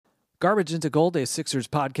Garbage into Gold, a Sixers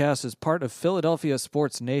podcast, is part of Philadelphia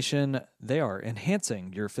Sports Nation. They are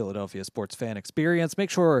enhancing your Philadelphia sports fan experience. Make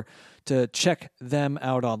sure to check them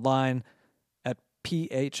out online at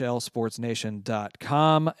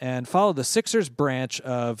phlsportsnation.com and follow the Sixers branch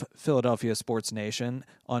of Philadelphia Sports Nation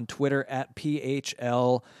on Twitter at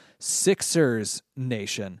PHL Sixers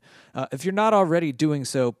Nation. If you're not already doing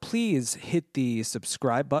so, please hit the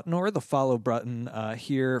subscribe button or the follow button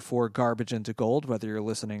here for Garbage into Gold, whether you're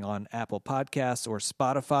listening on Apple Podcasts or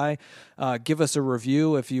Spotify. Give us a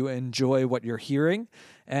review if you enjoy what you're hearing,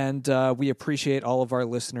 and we appreciate all of our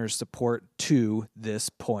listeners' support to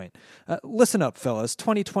this point. Listen up, fellas.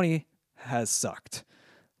 2020 has sucked.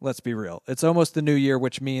 Let's be real. It's almost the new year,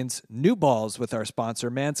 which means new balls with our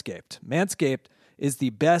sponsor, Manscaped. Manscaped is the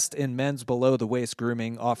best in men's below-the-waist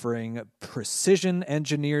grooming, offering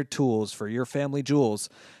precision-engineered tools for your family jewels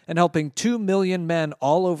and helping 2 million men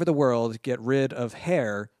all over the world get rid of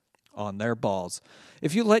hair on their balls.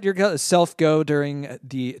 If you let yourself go during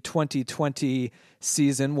the 2020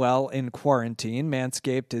 season while in quarantine,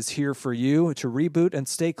 Manscaped is here for you to reboot and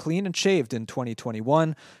stay clean and shaved in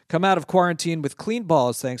 2021. Come out of quarantine with clean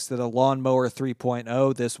balls thanks to the Lawnmower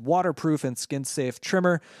 3.0. This waterproof and skin-safe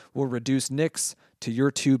trimmer will reduce nicks to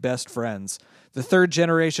your two best friends. The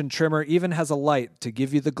third-generation trimmer even has a light to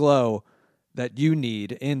give you the glow that you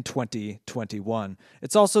need in 2021.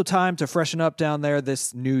 It's also time to freshen up down there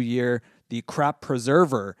this new year. The Crop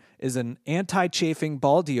Preserver is an anti-chafing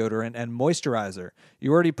ball deodorant and moisturizer.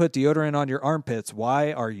 You already put deodorant on your armpits.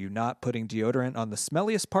 Why are you not putting deodorant on the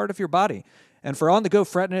smelliest part of your body? And for on-the-go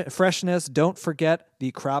freshness, don't forget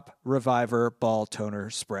the Crop Reviver Ball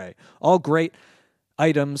Toner Spray. All great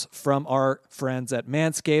items from our friends at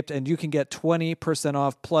Manscaped, and you can get 20%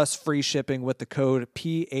 off plus free shipping with the code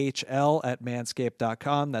PHL at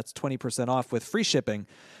manscaped.com. That's 20% off with free shipping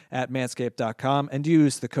at manscaped.com, and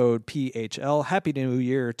use the code PHL. Happy New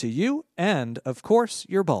Year to you and, of course,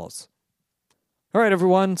 your balls. All right,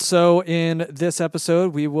 everyone. So in this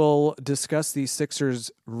episode, we will discuss the Sixers'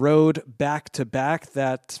 road back-to-back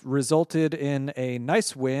that resulted in a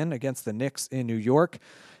nice win against the Knicks in New York.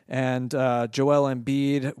 And Joel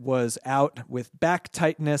Embiid was out with back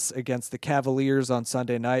tightness against the Cavaliers on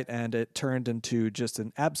Sunday night, and it turned into just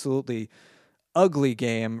an absolutely ugly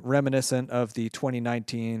game, reminiscent of the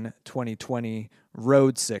 2019-2020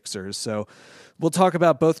 road Sixers. So we'll talk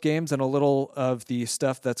about both games and a little of the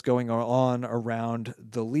stuff that's going on around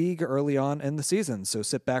the league early on in the season. So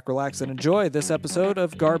sit back, relax, and enjoy this episode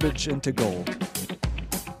of Garbage into Gold.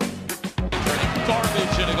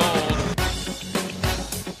 Garbage into Gold.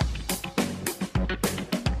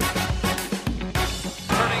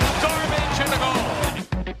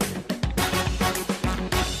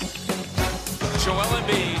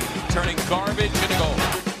 Garbage into Gold.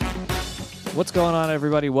 What's going on,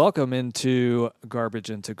 everybody? Welcome into Garbage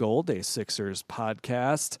into Gold, a Sixers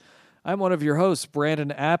podcast. I'm one of your hosts,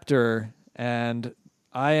 Brandon Apter, and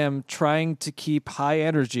I am trying to keep high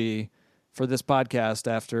energy for this podcast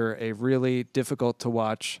after a really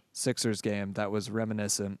difficult-to-watch Sixers game that was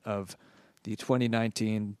reminiscent of the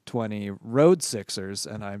 2019-20 road Sixers,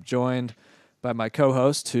 and I'm joined by my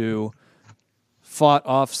co-host who fought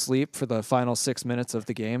off sleep for the final 6 minutes of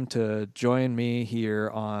the game to join me here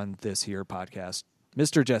on this here podcast,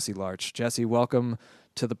 Mr. Jesse Larch. Jesse, welcome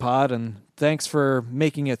to the pod, and thanks for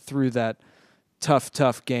making it through that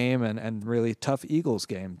tough game and really tough Eagles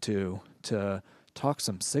game to talk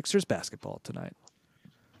some Sixers basketball tonight.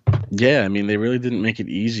 Yeah, I mean, they really didn't make it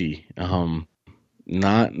easy.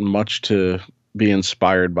 Not much to be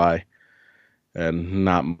inspired by, and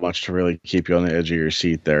not much to really keep you on the edge of your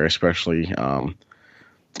seat there, especially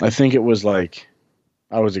I think it was like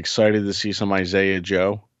I was excited to see some Isaiah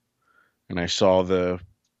Joe, and I saw the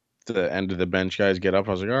end of the bench guys get up.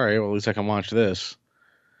 I was like, all right, well, at least I can watch this.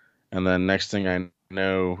 And then next thing I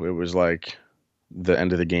know, it was like the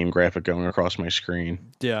end of the game graphic going across my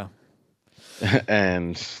screen. Yeah.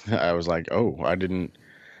 And I was like, oh, I don't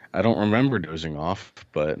remember dozing off,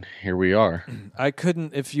 but here we are. I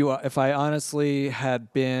couldn't, if I honestly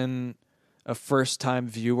had been a first-time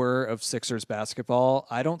viewer of Sixers basketball,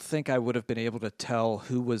 I don't think I would have been able to tell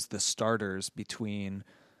who was the starters between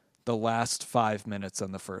the last 5 minutes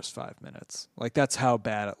and the first 5 minutes. Like, that's how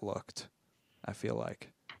bad it looked. I feel like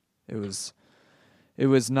it was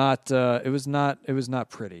not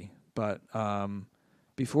pretty. But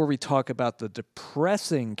before we talk about the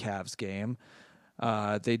depressing Cavs game,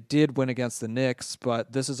 they did win against the Knicks,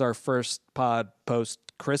 but this is our first pod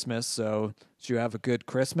post-Christmas, so did you have a good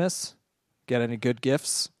Christmas? Get any good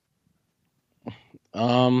gifts?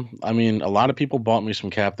 I mean, a lot of people bought me some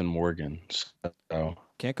Captain Morgan. So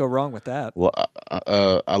Can't go wrong with that. Well,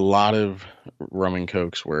 a lot of rum and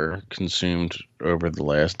cokes were consumed over the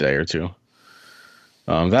last day or two.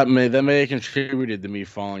 That may have contributed to me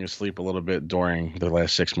falling asleep a little bit during the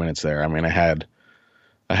last 6 minutes there. I mean, I had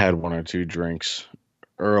one or two drinks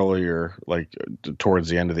earlier, like towards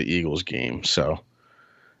the end of the Eagles game. So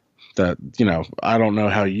that, I don't know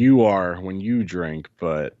how you are when you drink,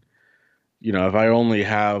 but if I only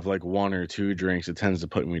have like one or two drinks, it tends to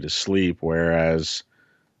put me to sleep. Whereas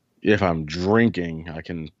if I'm drinking, I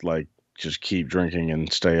can like just keep drinking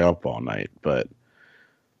and stay up all night. But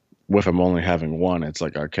if I'm only having one, it's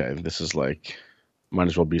like, okay, this is like, might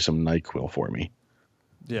as well be some NyQuil for me.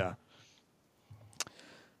 Yeah.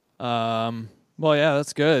 Well, yeah,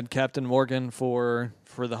 that's good. Captain Morgan for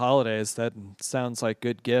the holidays. That sounds like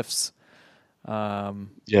good gifts.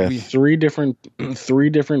 Yeah, three different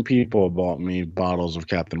people bought me bottles of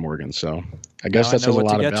Captain Morgan, so I guess that says a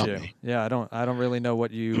lot about me. Yeah, I don't really know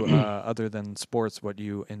what you other than sports, what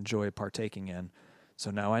you enjoy partaking in.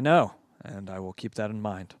 So now I know, and I will keep that in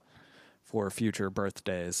mind for future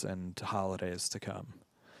birthdays and holidays to come.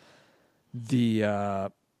 We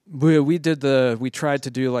tried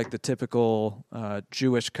to do like the typical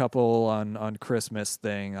Jewish couple on Christmas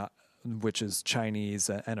thing, which is Chinese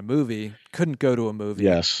and a movie. Couldn't go to a movie.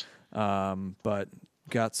 Yes. But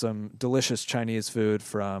got some delicious Chinese food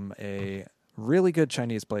from a really good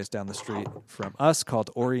Chinese place down the street from us called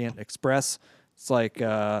Orient Express. It's like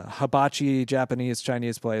a hibachi Japanese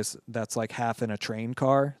Chinese place that's like half in a train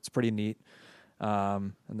car. It's pretty neat.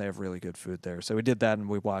 And they have really good food there. So we did that, and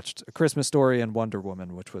we watched A Christmas Story and Wonder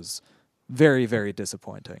Woman, which was very, very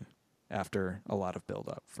disappointing after a lot of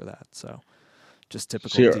build-up for that. So just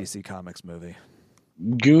typical DC Comics movie.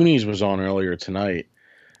 Goonies was on earlier tonight,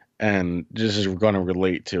 and this is going to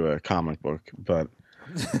relate to a comic book, but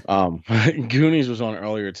Goonies was on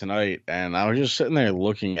earlier tonight, and I was just sitting there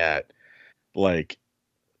looking at like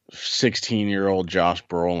 16-year-old Josh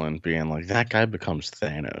Brolin being like, that guy becomes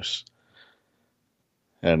Thanos.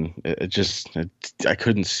 And I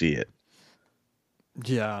couldn't see it.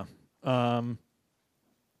 Yeah. When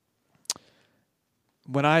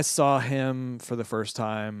I saw him for the first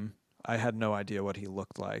time, I had no idea what he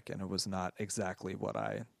looked like, and it was not exactly what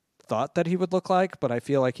I thought that he would look like, but I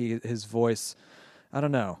feel like his voice, I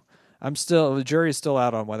don't know. The jury's still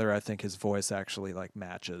out on whether I think his voice actually like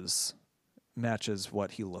matches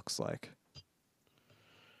what he looks like.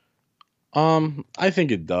 I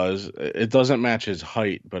think it does. It doesn't match his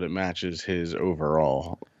height, but it matches his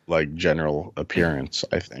overall like general appearance,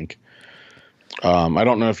 I think. I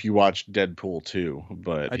don't know if you watched Deadpool 2,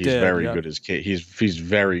 but he's very good as he's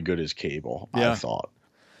very good as Cable, I thought.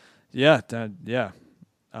 Yeah, yeah.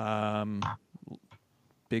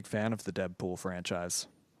 Big fan of the Deadpool franchise.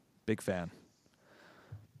 Big fan.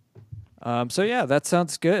 So yeah, that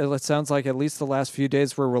sounds good. It sounds like at least the last few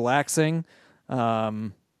days were relaxing.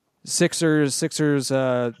 Sixers,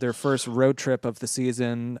 their first road trip of the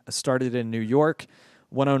season started in New York.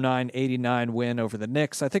 109-89 win over the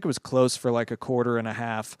Knicks. I think it was close for like a quarter and a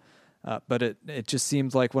half, but it just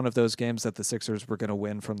seemed like one of those games that the Sixers were going to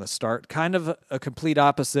win from the start. Kind of a complete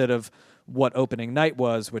opposite of what opening night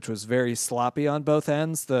was, which was very sloppy on both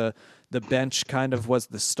ends. The bench kind of was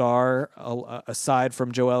the star, aside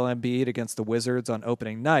from Joel Embiid against the Wizards on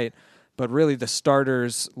opening night, but really the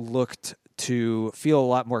starters looked to feel a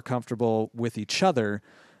lot more comfortable with each other,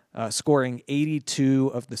 scoring 82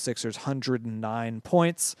 of the Sixers' 109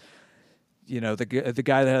 points. You know, the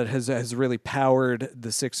guy that has really powered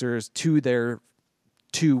the Sixers to their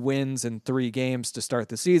 2 wins in 3 games to start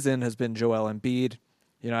the season has been Joel Embiid.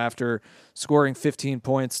 You know, after scoring 15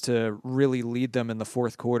 points to really lead them in the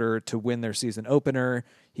fourth quarter to win their season opener,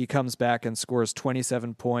 he comes back and scores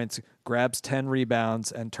 27 points, grabs 10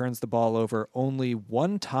 rebounds, and turns the ball over only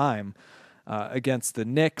one time against the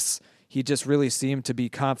Knicks. He just really seemed to be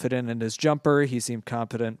confident in his jumper. He seemed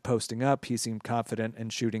confident posting up. He seemed confident in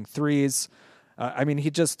shooting threes. I mean,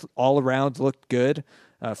 he just all around looked good.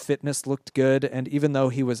 Fitness looked good. And even though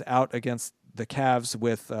he was out against the Cavs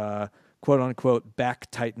with quote-unquote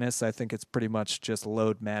back tightness, I think it's pretty much just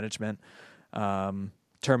load management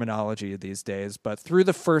terminology these days. But through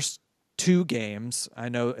the first 2 games, I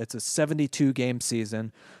know it's a 72-game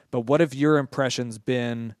season, but what have your impressions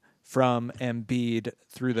been from Embiid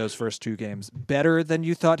through those first 2 games? Better than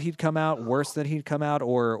you thought he'd come out, worse than he'd come out,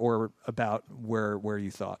 or about where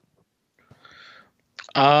you thought?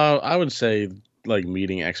 I would say like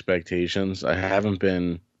meeting expectations. I haven't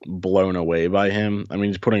been blown away by him. I mean,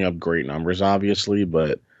 he's putting up great numbers, obviously,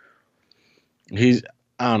 but I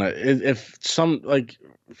don't know, if some, like,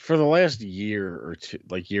 for the last year or two,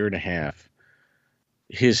 like year and a half,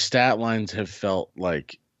 his stat lines have felt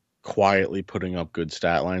like quietly putting up good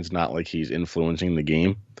stat lines, not like he's influencing the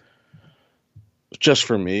game. Just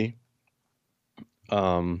for me.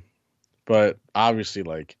 Um, but obviously,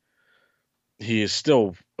 like he is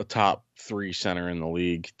still a top three center in the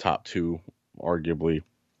league, top two, arguably.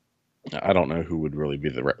 I don't know who would really be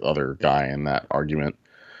the other guy in that argument.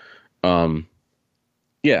 Um,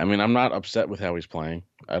 yeah, I mean, I'm not upset with how he's playing.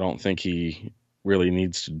 I don't think he really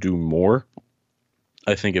needs to do more.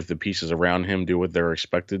 I think if the pieces around him do what they're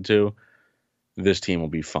expected to, this team will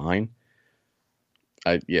be fine.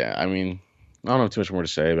 I mean, I don't have too much more to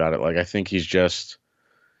say about it. Like, I think he's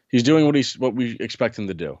doing what we expect him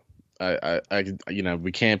to do.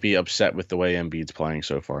 We can't be upset with the way Embiid's playing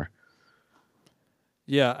so far.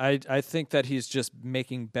 Yeah, I think that he's just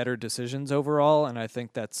making better decisions overall, and I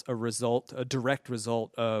think that's a direct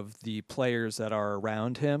result of the players that are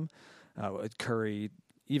around him. Curry,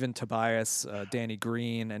 even Tobias, Danny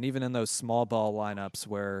Green, and even in those small ball lineups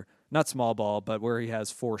where, not small ball, but where he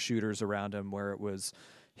has four shooters around him, where it was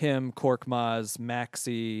him, Korkmaz,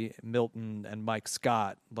 Maxey, Milton, and Mike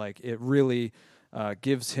Scott. Like, it really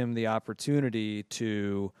gives him the opportunity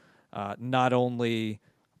to not only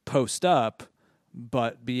post up,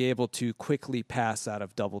 but be able to quickly pass out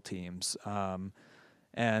of double teams.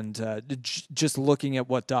 Just looking at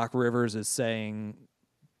what Doc Rivers is saying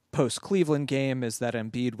post Cleveland game is that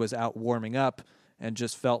Embiid was out warming up and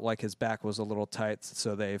just felt like his back was a little tight,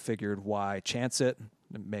 so they figured why chance it.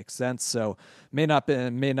 It makes sense. So may not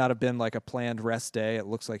have been like a planned rest day. It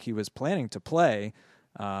looks like he was planning to play,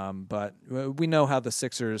 but we know how the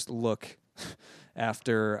Sixers look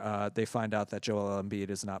after they find out that Joel Embiid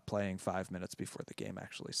is not playing 5 minutes before the game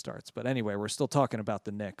actually starts. But anyway, we're still talking about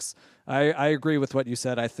the Knicks. I agree with what you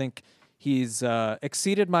said. I think he's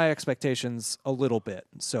exceeded my expectations a little bit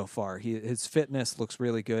so far. His fitness looks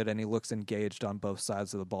really good, and he looks engaged on both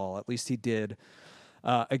sides of the ball. At least he did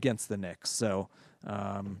against the Knicks. So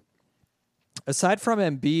aside from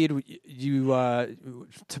Embiid,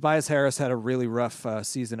 Tobias Harris had a really rough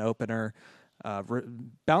season opener.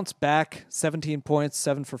 Bounced back 17 points,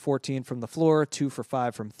 7 for 14 from the floor, 2 for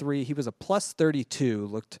 5 from 3. He was a plus 32,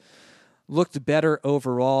 looked better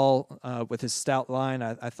overall with his stout line.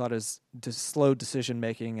 I thought his slow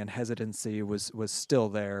decision-making and hesitancy was still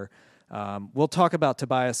there. We'll talk about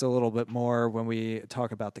Tobias a little bit more when we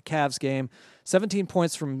talk about the Cavs game. 17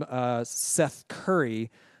 points from Seth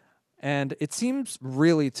Curry, and it seems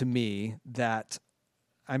really to me that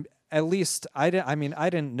I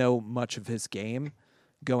didn't know much of his game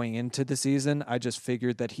going into the season. I just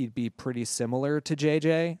figured that he'd be pretty similar to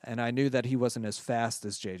JJ, and I knew that he wasn't as fast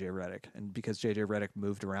as JJ Redick, and because JJ Redick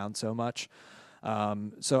moved around so much.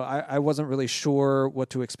 So I wasn't really sure what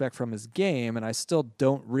to expect from his game, and I still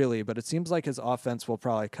don't really, but it seems like his offense will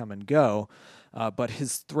probably come and go. But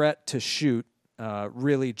his threat to shoot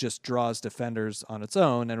really just draws defenders on its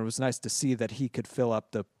own, and it was nice to see that he could fill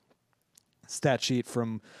up the stat sheet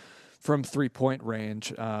from 3-point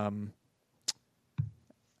range.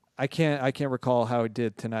 I can't recall how he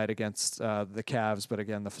did tonight against the Cavs, but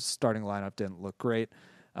again, the starting lineup didn't look great.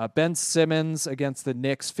 Ben Simmons against the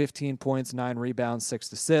Knicks, 15 points, 9 rebounds,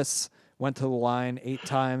 6 assists. Went to the line 8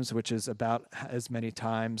 times, which is about as many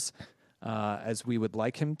times as we would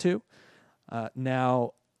like him to.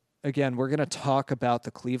 Now, again, we're going to talk about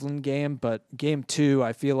the Cleveland game, but game 2,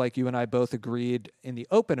 I feel like you and I both agreed in the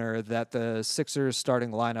opener that the Sixers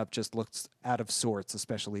starting lineup just looks out of sorts,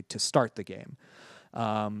 especially to start the game.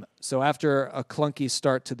 So after a clunky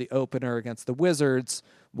start to the opener against the Wizards,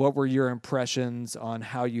 what were your impressions on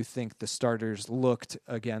how you think the starters looked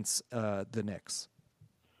against the Knicks?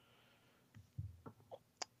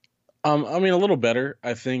 I mean, a little better.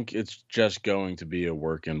 I think it's just going to be a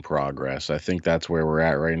work in progress. I think that's where we're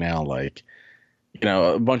at right now. Like,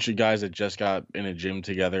 a bunch of guys that just got in a gym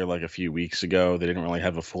together like a few weeks ago. They didn't really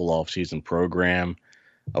have a full off-season program.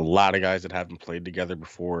 A lot of guys that haven't played together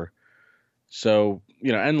before. So,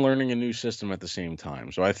 and learning a new system at the same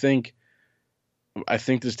time. So I think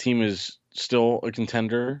this team is still a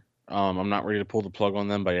contender. I'm not ready to pull the plug on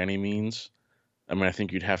them by any means. I mean, I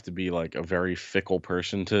think you'd have to be like a very fickle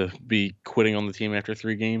person to be quitting on the team after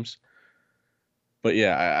 3 games. But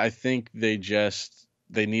yeah, I think they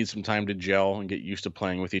need some time to gel and get used to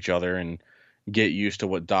playing with each other and get used to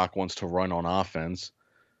what Doc wants to run on offense.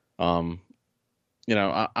 I'm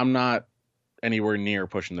not anywhere near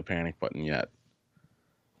pushing the panic button yet.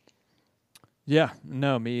 Yeah,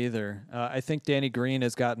 no, me either. I think Danny Green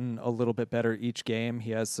has gotten a little bit better each game.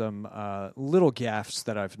 He has some little gaffes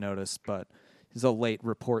that I've noticed, but he's a late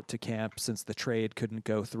report to camp since the trade couldn't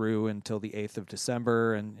go through until the 8th of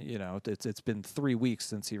December, and it's been 3 weeks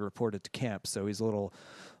since he reported to camp, so he's a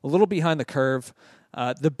little behind the curve.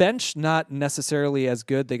 The bench not necessarily as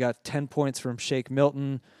good. They got 10 points from Shake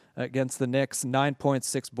Milton against the Knicks, 9 points,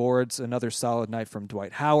 6 boards, another solid night from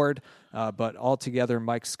Dwight Howard. But altogether,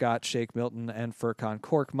 Mike Scott, Shake Milton, and Furkan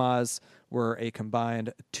Korkmaz were a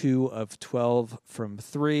combined 2 of 12 from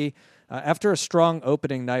 3. After a strong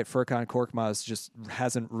opening night, Furkan Korkmaz just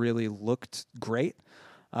hasn't really looked great.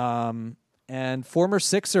 And former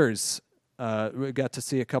Sixers, we got to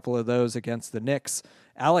see a couple of those against the Knicks.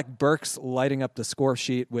 Alec Burks lighting up the score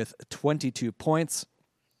sheet with 22 points.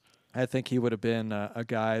 I think he would have been a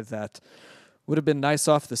guy that would have been nice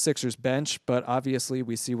off the Sixers bench, but obviously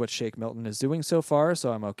we see what Shake Milton is doing so far,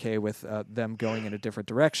 so I'm okay with them going in a different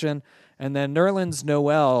direction. And then Nerlens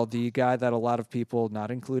Noel, the guy that a lot of people,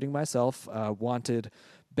 not including myself, wanted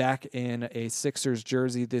back in a Sixers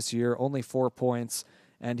jersey this year, only 4 points,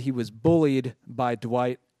 and he was bullied by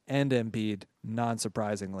Dwight and Embiid,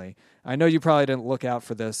 non-surprisingly. I know you probably didn't look out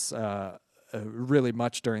for this really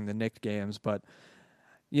much during the Knicks games, but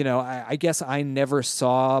I guess I never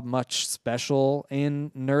saw much special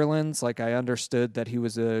in Nerlens. Like, I understood that he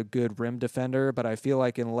was a good rim defender, but I feel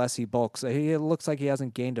like unless he bulks, it looks like he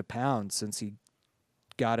hasn't gained a pound since he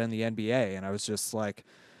got in the NBA. And I was just like,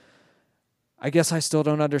 I guess I still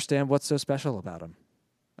don't understand what's so special about him.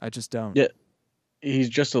 I just don't. Yeah, he's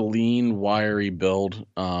just a lean, wiry build.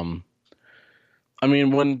 I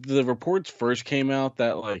mean, when the reports first came out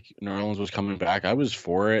that like Nerlens was coming back, I was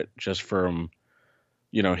for it just from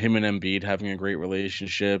him and Embiid having a great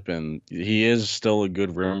relationship, and he is still a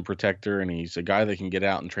good rim protector, and he's a guy that can get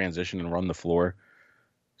out and transition and run the floor.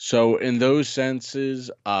 So in those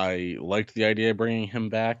senses, I liked the idea of bringing him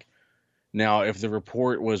back. Now, if the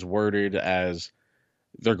report was worded as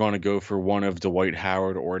they're going to go for one of Dwight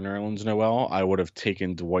Howard or Nerlens Noel, I would have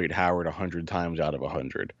taken Dwight Howard 100 times out of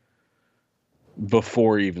 100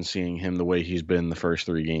 before even seeing him the way he's been the first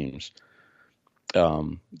 3 games.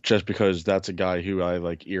 Just because that's a guy who I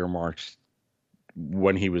like earmarked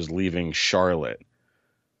when he was leaving Charlotte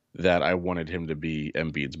that I wanted him to be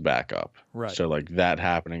Embiid's backup. Right. So like that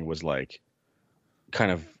happening was like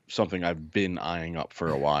kind of something I've been eyeing up for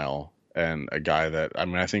a while, and a guy that, I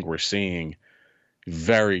mean, I think we're seeing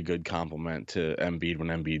very good compliment to Embiid when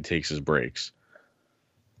Embiid takes his breaks.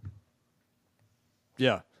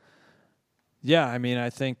 Yeah. Yeah, I mean, I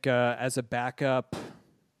think as a backup,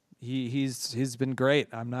 he's been great.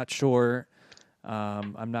 I'm not sure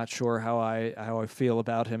how I feel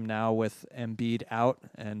about him now with Embiid out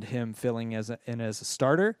and him filling as a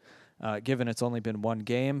starter, given it's only been 1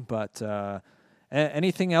 game. But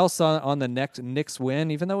anything else on the Knicks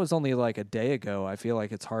win? Even though it was only like a day ago, I feel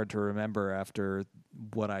like it's hard to remember after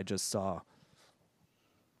what I just saw.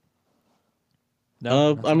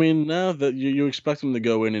 No, I mean, no, that you expect them to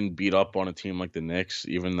go in and beat up on a team like the Knicks,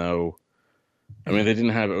 even though, I mean, they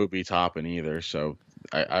didn't have Obi Toppin either, so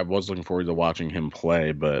I was looking forward to watching him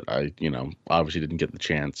play, but I, obviously didn't get the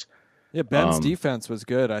chance. Yeah, Ben's defense was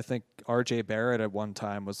good. I think R.J. Barrett at one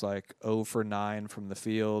time was like 0 for 9 from the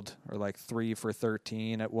field, or like 3 for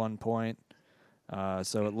 13 at one point.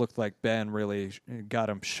 So it looked like Ben really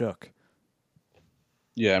got him shook.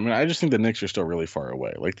 Yeah, I mean, I just think the Knicks are still really far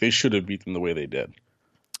away. Like, they should have beat them the way they did.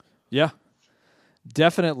 Yeah,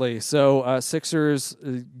 definitely. So Sixers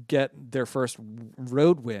get their first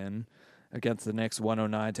road win against the Knicks,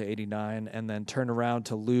 109-89, and then turn around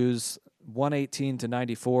to lose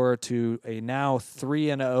 118-94 to a now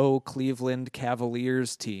 3-0 Cleveland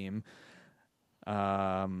Cavaliers team.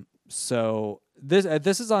 So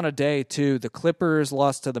this is on a day too. The Clippers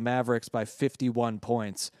lost to the Mavericks by 51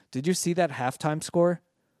 points. Did you see that halftime score?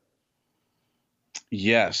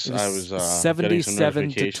 Yes, I was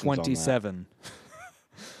 77-27.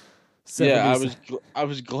 Yeah, I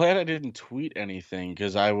was glad I didn't tweet anything,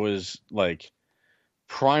 because I was like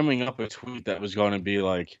priming up a tweet that was going to be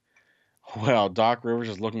like, well, Doc Rivers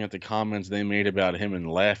is looking at the comments they made about him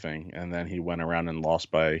and laughing, and then he went around and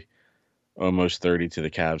lost by almost 30 to the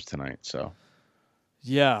Cavs tonight. So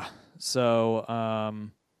yeah,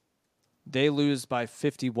 so they lose by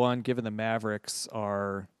 51, given the Mavericks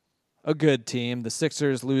are a good team. The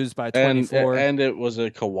Sixers lose by 24. And it was a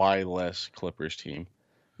Kawhi-less Clippers team.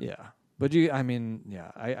 Yeah. But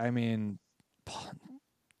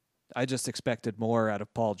I just expected more out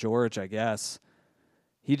of Paul George, I guess.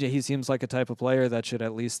 He seems like a type of player that should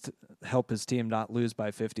at least help his team not lose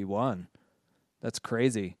by 51. That's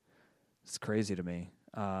crazy. It's crazy to me.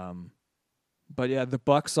 But yeah, the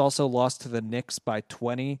Bucks also lost to the Knicks by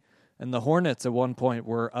 20. And the Hornets at one point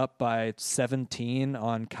were up by 17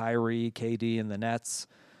 on Kyrie, KD, and the Nets.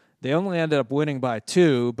 They only ended up winning by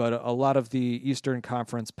 2, but a lot of the Eastern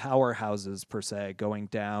Conference powerhouses, per se, going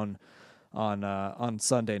down on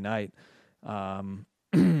Sunday night.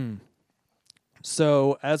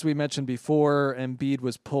 So, as we mentioned before, Embiid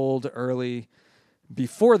was pulled early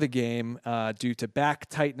before the game due to back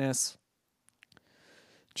tightness.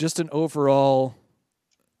 Just an overall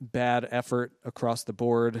bad effort across the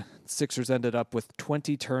board. Sixers ended up with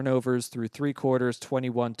 20 turnovers through 3 quarters,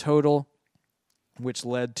 21 total, which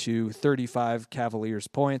led to 35 Cavaliers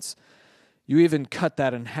points. You even cut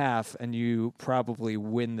that in half, and you probably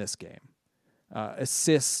win this game.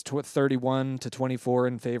 Assists 31 to 24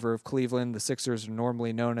 in favor of Cleveland. The Sixers are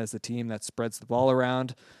normally known as the team that spreads the ball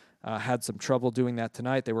around. Had some trouble doing that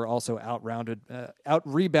tonight. They were also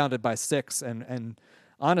out-rebounded by 6, and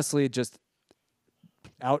honestly just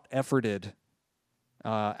out-efforted,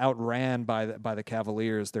 outran by the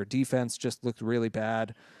Cavaliers. Their defense just looked really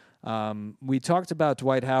bad. We talked about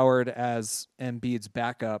Dwight Howard as Embiid's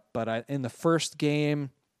backup, but in the first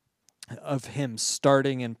game of him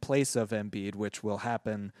starting in place of Embiid, which will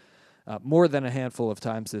happen more than a handful of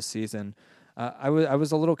times this season, I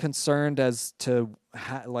was a little concerned as to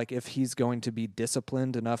if he's going to be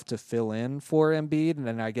disciplined enough to fill in for Embiid, and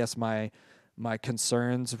then I guess my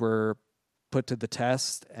concerns were put to the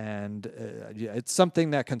test, and it's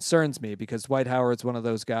something that concerns me because Dwight Howard's one of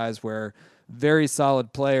those guys where very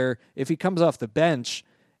solid player. If he comes off the bench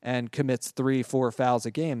and commits 3-4 fouls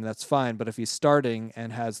a game, that's fine. But if he's starting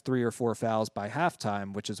and has 3 or 4 fouls by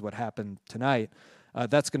halftime, which is what happened tonight,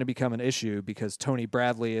 that's going to become an issue because Tony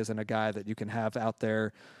Bradley isn't a guy that you can have out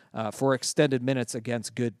there for extended minutes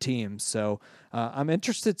against good teams. So I'm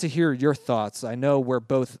interested to hear your thoughts. I know we're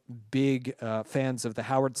both big fans of the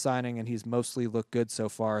Howard signing, and he's mostly looked good so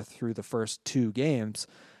far through the first 2 games.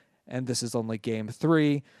 And this is only game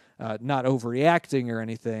 3. Not overreacting or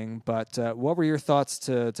anything, but what were your thoughts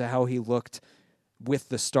to how he looked with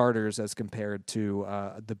the starters as compared to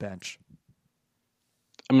the bench?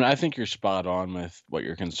 I mean, I think you're spot on with what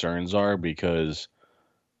your concerns are because,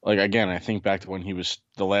 again, I think back to when he was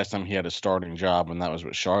the last time he had a starting job, and that was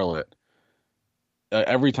with Charlotte.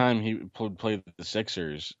 Every time he played the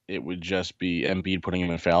Sixers, it would just be Embiid putting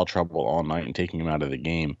him in foul trouble all night and taking him out of the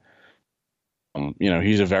game.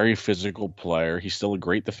 He's a very physical player. He's still a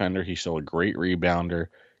great defender. He's still a great rebounder.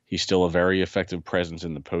 He's still a very effective presence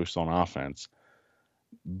in the post on offense.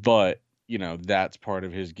 But, that's part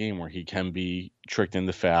of his game where he can be tricked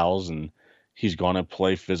into fouls, and he's going to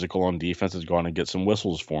play physical on defense. It's going to get some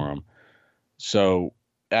whistles for him. So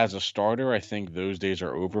as a starter, I think those days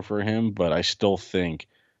are over for him, but I still think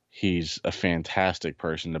he's a fantastic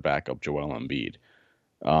person to back up Joel Embiid.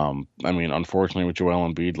 Unfortunately with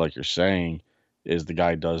Joel Embiid, like you're saying, is the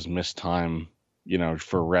guy does miss time,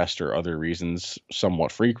 for rest or other reasons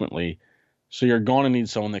somewhat frequently. So you're going to need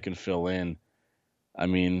someone that can fill in. I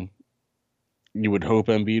mean, you would hope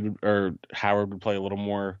Embiid or Howard would play a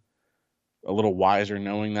little wiser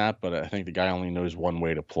knowing that, but I think the guy only knows one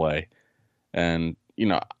way to play. And,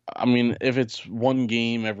 if it's one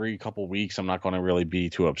game every couple weeks, I'm not going to really be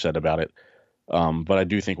too upset about it. But I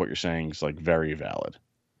do think what you're saying is very valid.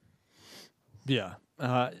 Yeah.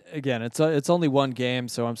 Again, it's only one game,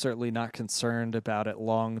 so I'm certainly not concerned about it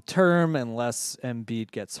long term unless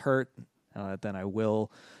Embiid gets hurt. Then I will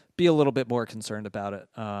be a little bit more concerned about it.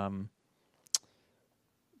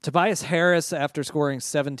 Tobias Harris, after scoring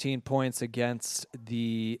 17 points against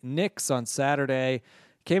the Knicks on Saturday,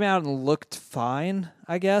 came out and looked fine,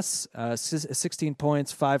 I guess. 16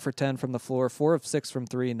 points, 5 for 10 from the floor, 4 of 6 from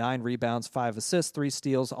 3, 9 rebounds, 5 assists, 3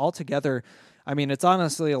 steals. Altogether, it's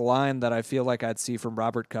honestly a line that I feel like I'd see from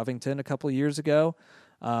Robert Covington a couple years ago.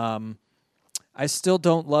 I still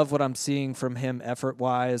don't love what I'm seeing from him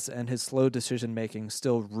effort-wise, and his slow decision-making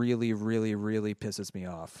still really, really, really pisses me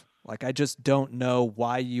off. I just don't know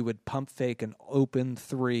why you would pump fake an open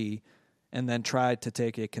 3 and then try to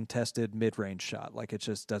take a contested mid-range shot. It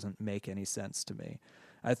just doesn't make any sense to me.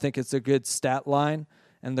 I think it's a good stat line,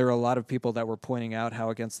 and there are a lot of people that were pointing out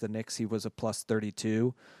how against the Knicks he was a plus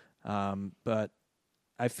 32. But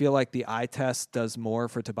I feel like the eye test does more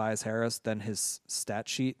for Tobias Harris than his stat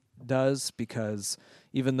sheet does, because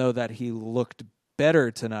even though that he looked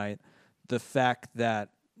better tonight, the fact that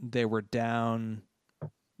they were down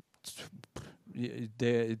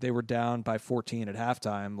by 14 at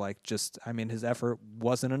halftime, his effort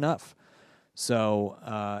wasn't enough. So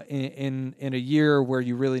in a year where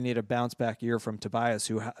you really need a bounce back year from Tobias,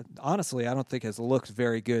 who honestly I don't think has looked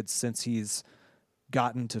very good since he's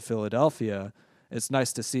gotten to Philadelphia, it's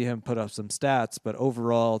nice to see him put up some stats. But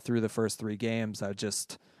overall, through the first 3 games,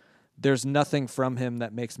 there's nothing from him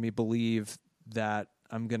that makes me believe that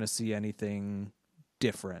I'm going to see anything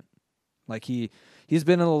different. Like he's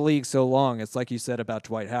been in the league so long. It's like you said about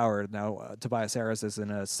Dwight Howard. Now Tobias Harris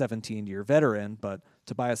isn't a 17-year veteran, but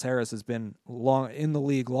Tobias Harris has been long in the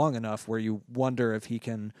league long enough where you wonder if he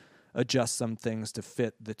can adjust some things to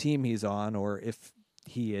fit the team he's on, or if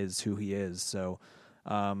he is who he is. So,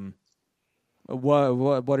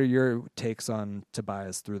 what are your takes on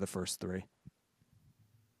Tobias through the first three?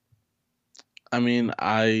 I mean,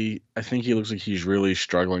 I think he looks like he's really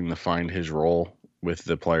struggling to find his role with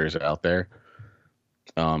the players out there.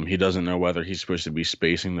 He doesn't know whether he's supposed to be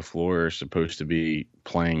spacing the floor or supposed to be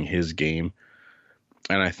playing his game.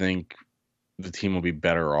 And I think the team will be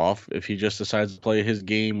better off if he just decides to play his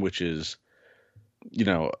game, which is,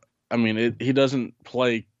 I mean, he doesn't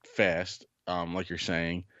play fast, like you're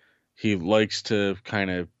saying. He likes to kind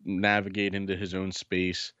of navigate into his own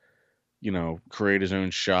space, create his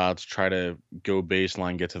own shots, try to go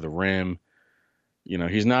baseline, get to the rim.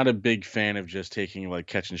 He's not a big fan of just taking like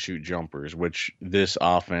catch and shoot jumpers, which this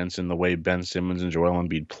offense and the way Ben Simmons and Joel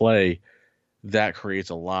Embiid play, that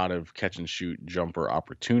creates a lot of catch and shoot jumper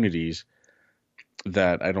opportunities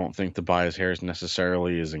that I don't think Tobias Harris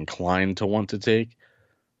necessarily is inclined to want to take.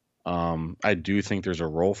 I do think there's a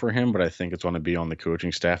role for him, but I think it's going to be on the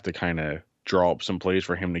coaching staff to kind of draw up some plays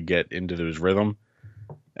for him to get into his rhythm.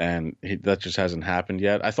 And that just hasn't happened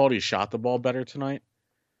yet. I thought he shot the ball better tonight,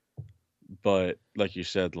 but like you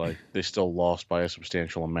said, like they still lost by a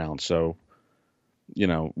substantial amount. So,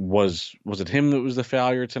 was it him that was the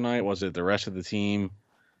failure tonight? Was it the rest of the team?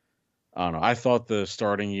 I don't know. I thought the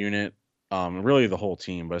starting unit, really the whole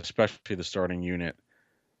team, but especially the starting unit,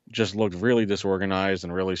 just looked really disorganized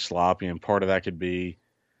and really sloppy. And part of that could be,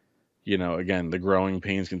 again, the growing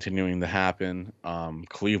pains continuing to happen.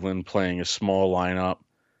 Cleveland playing a small lineup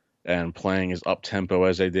and playing as up-tempo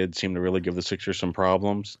as they did seemed to really give the Sixers some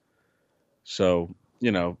problems. So,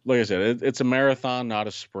 like I said, it's a marathon, not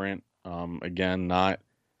a sprint. Again, not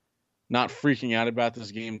freaking out about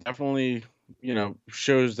this game. Definitely,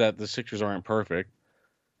 shows that the Sixers aren't perfect,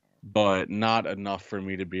 but not enough for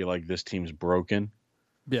me to be like, this team's broken.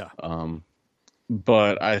 Yeah.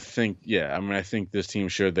 But I think, I think this team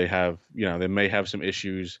showed they have, they may have some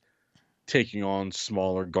issues taking on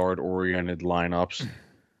smaller guard-oriented lineups,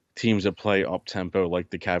 teams that play up-tempo like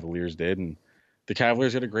the Cavaliers did, and the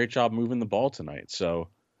Cavaliers did a great job moving the ball tonight. So,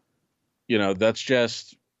 that's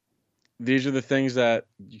just, these are the things that,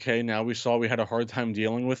 okay, now we saw we had a hard time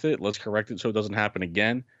dealing with it. Let's correct it so it doesn't happen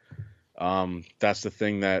again. That's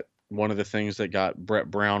one of the things that got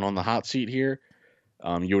Brett Brown on the hot seat here.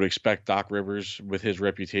 You would expect Doc Rivers, with his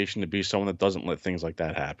reputation, to be someone that doesn't let things like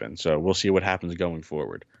that happen. So we'll see what happens going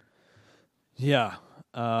forward. Yeah.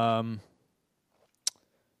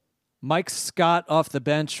 Mike Scott off the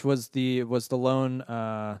bench was the lone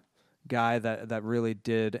guy that really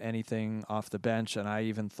did anything off the bench, and I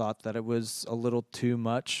even thought that it was a little too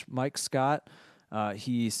much Mike Scott.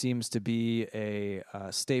 He seems to be a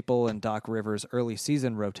staple in Doc Rivers' early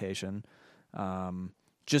season rotation,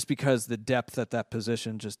 just because the depth at that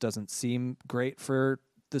position just doesn't seem great for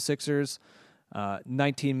the Sixers.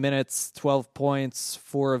 19 minutes, 12 points,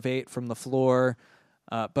 4 of 8 from the floor.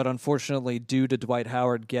 But unfortunately, due to Dwight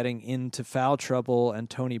Howard getting into foul trouble and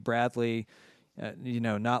Tony Bradley,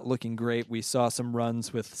 not looking great, we saw some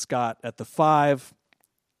runs with Scott at the 5,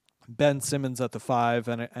 Ben Simmons at the 5,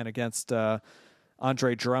 and against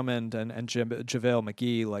Andre Drummond and JaVale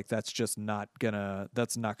McGee. Like that's not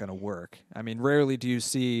gonna work. I mean, rarely do you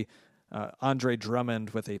see Andre Drummond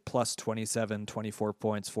with a plus 27, 24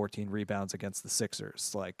 points, 14 rebounds against the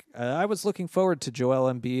Sixers. Like I was looking forward to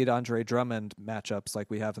Joel Embiid, Andre Drummond matchups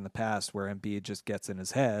like we have in the past, where Embiid just gets in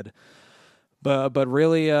his head. But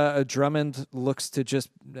really, Drummond looks to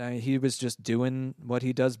he was just doing what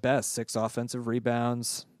he does best: 6 offensive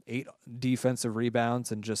rebounds, 8 defensive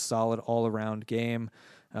rebounds, and just solid all-around game.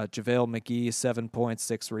 JaVale McGee, 7 points,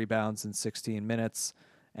 6 rebounds in 16 minutes.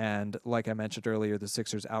 And like I mentioned earlier, the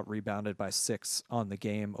Sixers out-rebounded by 6 on the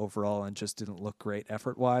game overall and just didn't look great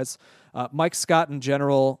effort-wise. Mike Scott, in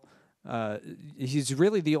general, he's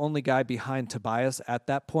really the only guy behind Tobias at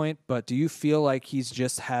that point, but do you feel like he's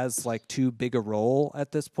just has like too big a role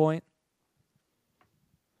at this point?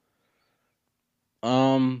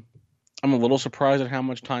 I'm a little surprised at how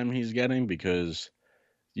much time he's getting, because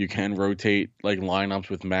you can rotate like lineups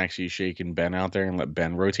with Maxey, Shake, and Ben out there and let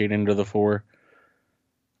Ben rotate into the 4.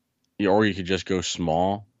 Or you could just go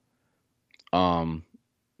small.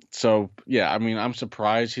 So, yeah, I mean, I'm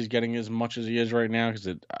surprised he's getting as much as he is right now, because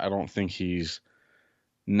I don't think he's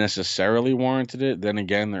necessarily warranted it. Then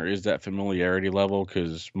again, there is that familiarity level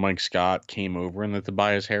because Mike Scott came over in the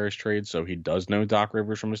Tobias Harris trade, so he does know Doc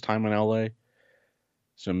Rivers from his time in LA.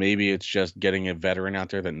 So maybe it's just getting a veteran out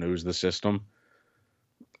there that knows the system.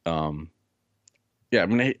 Yeah, I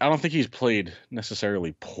mean, I don't think he's played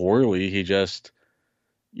necessarily poorly. He just,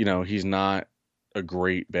 he's not a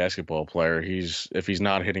great basketball player. If he's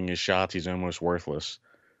not hitting his shots, he's almost worthless.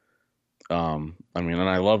 I mean, and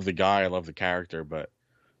I love the guy, I love the character, but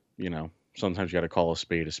sometimes you got to call a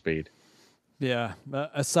spade a spade. Yeah.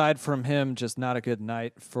 Aside from him, just not a good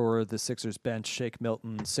night for the Sixers bench. Shake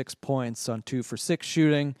Milton, 6 points on 2 for 6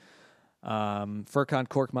 shooting. Furkan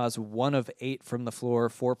Korkmaz, 1 of 8 from the floor,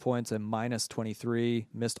 4 points and minus 23.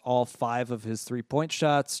 Missed all 5 of his 3-point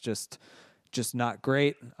shots. Just not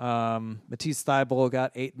great. Matisse Thybulle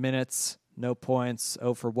got 8 minutes, no points,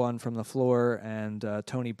 0 for 1 from the floor. And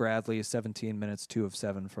Tony Bradley, 17 minutes, 2 of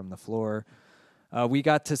 7 from the floor. We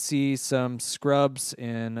got to see some scrubs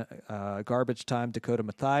in garbage time. Dakota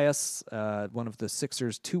Mathias, one of the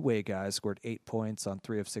Sixers' two-way guys, scored 8 points on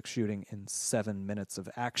 3 of 6 shooting in 7 minutes of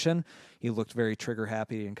action. He looked very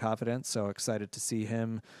trigger-happy and confident, so excited to see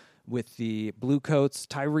him with the Bluecoats.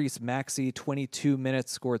 Tyrese Maxey, 22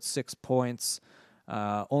 minutes, scored 6 points,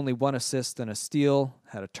 only 1 assist and a steal,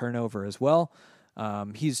 had a turnover as well.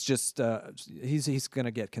 He's just he's going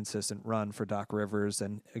to get consistent run for Doc Rivers,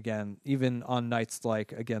 and again, even on nights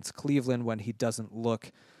like against Cleveland when he doesn't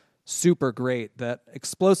look super great, that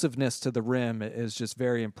explosiveness to the rim is just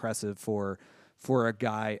very impressive for a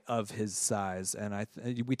guy of his size. And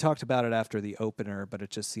we talked about it after the opener, but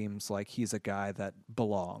it just seems like he's a guy that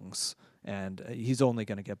belongs, and he's only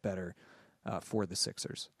going to get better for the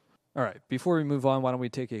Sixers. All right, before we move on, why don't we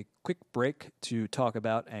take a quick break to talk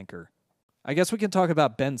about Anchor? I guess we can talk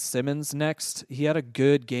about Ben Simmons next. He had a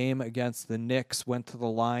good game against the Knicks, went to the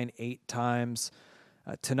line 8 times.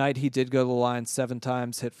 Tonight he did go to the line 7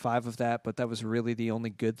 times, hit 5 of that, but that was really the only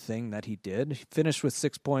good thing that he did. He finished with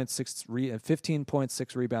 15 points,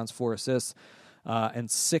 6 rebounds, 4 assists, and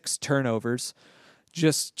 6 turnovers.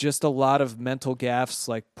 Just a lot of mental gaffes,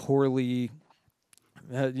 like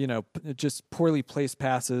just poorly placed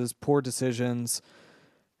passes, poor decisions,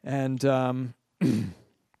 and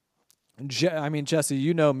I mean, Jesse,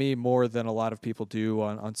 you know me more than a lot of people do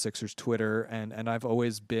on Sixers Twitter, and I've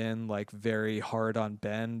always been like very hard on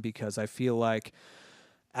Ben because I feel like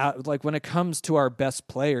when it comes to our best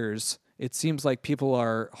players, it seems like people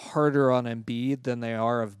are harder on Embiid than they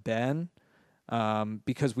are of Ben,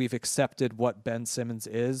 because we've accepted what Ben Simmons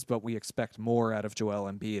is, but we expect more out of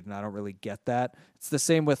Joel Embiid, and I don't really get that. It's the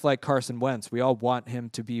same with like Carson Wentz. We all want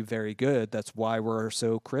him to be very good. That's why we're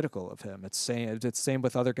so critical of him. It's same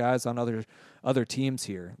with other guys on other teams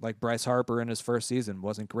here. Like Bryce Harper in his first season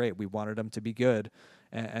wasn't great. We wanted him to be good,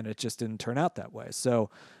 and it just didn't turn out that way.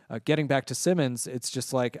 So getting back to Simmons, it's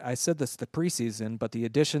just like I said this the preseason, but the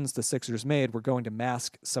additions the Sixers made were going to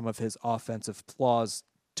mask some of his offensive flaws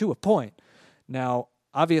to a point. Now,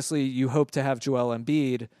 obviously, you hope to have Joel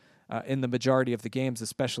Embiid in the majority of the games,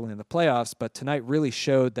 especially in the playoffs, but tonight really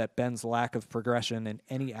showed that Ben's lack of progression in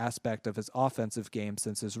any aspect of his offensive game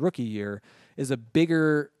since his rookie year is a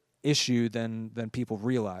bigger issue than people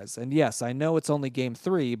realize. And yes, I know it's only game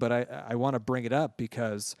 3, but I want to bring it up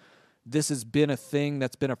because this has been a thing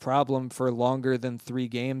that's been a problem for longer than 3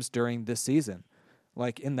 games during this season.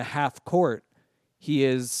 Like in the half court, he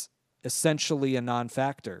is essentially a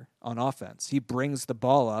non-factor on offense. He brings the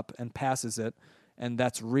ball up and passes it, and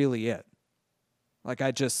that's really it. Like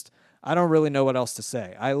I don't really know what else to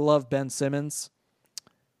say. I love Ben Simmons,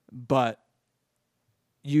 but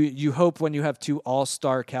you hope when you have 2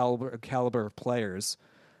 all-star caliber players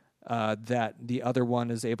that the other one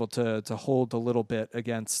is able to hold a little bit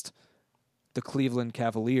against the Cleveland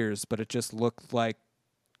Cavaliers, but it just looked like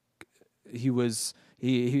he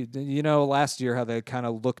last year how they kind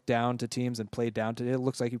of looked down to teams and played down to it.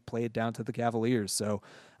 Looks like he played down to the Cavaliers. So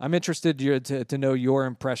I'm interested to know your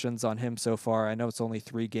impressions on him so far. I know it's only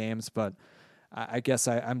 3 games, but I guess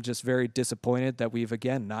I'm just very disappointed that we've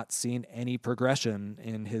again not seen any progression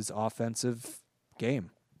in his offensive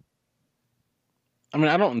game. I mean,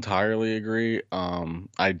 I don't entirely agree. You talk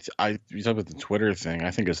about the Twitter thing. I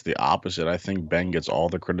think it's the opposite. I think Ben gets all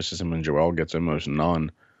the criticism and Joel gets almost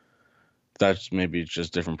none. That's maybe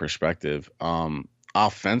just different perspective.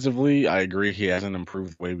 Offensively, I agree he hasn't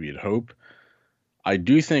improved the way we'd hope. I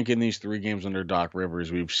do think in these 3 games under Doc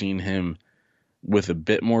Rivers, we've seen him with a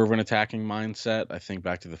bit more of an attacking mindset. I think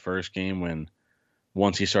back to the first game when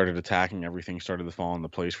once he started attacking, everything started to fall into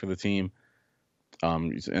place for the team.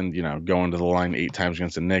 And, going to the line 8 times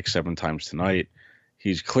against the Knicks, 7 times tonight.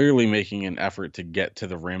 He's clearly making an effort to get to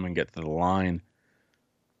the rim and get to the line.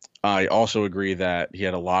 I also agree that he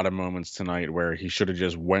had a lot of moments tonight where he should have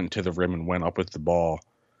just went to the rim and went up with the ball,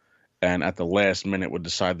 and at the last minute would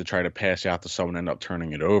decide to try to pass out to someone and end up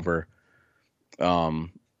turning it over.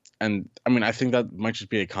 Um, and I mean, I think that might just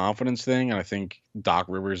be a confidence thing, and I think Doc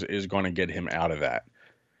Rivers is going to get him out of that.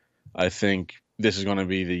 I think this is going to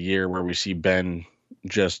be the year where we see Ben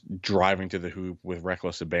just driving to the hoop with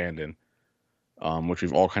reckless abandon, which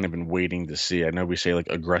we've all kind of been waiting to see. I know we say like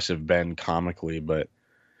aggressive Ben comically, but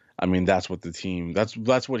I mean that's what the team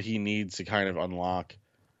that's what he needs to kind of unlock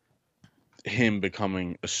him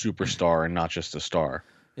becoming a superstar and not just a star.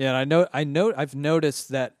 Yeah, and I've noticed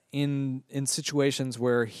that in situations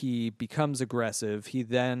where he becomes aggressive, he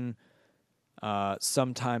then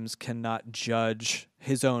sometimes cannot judge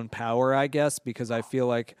his own power, I guess, because I feel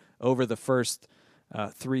like over the first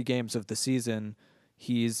 3 games of the season,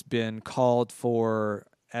 he's been called for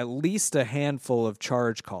at least a handful of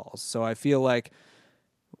charge calls. So I feel like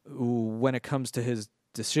when it comes to his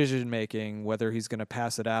decision making, whether he's going to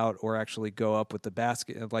pass it out or actually go up with the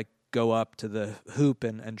basket, like go up to the hoop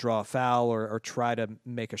and draw a foul or try to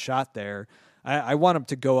make a shot there, I want him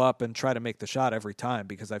to go up and try to make the shot every time,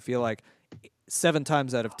 because I feel like 7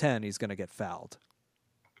 times out of 10 he's going to get fouled.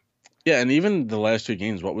 Yeah, and even the last 2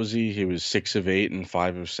 games, what was he? He was 6 of 8 and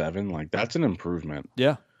 5 of 7. Like that's an improvement.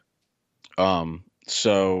 Yeah.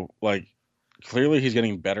 So like clearly he's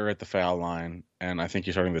getting better at the foul line, and I think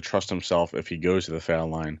he's starting to trust himself if he goes to the foul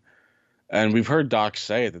line. And we've heard Doc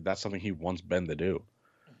say that that's something he wants Ben to do.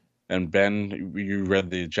 And Ben, you read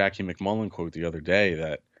the Jackie McMullen quote the other day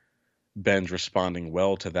that Ben's responding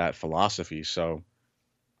well to that philosophy. So,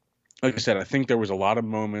 like I said, I think there was a lot of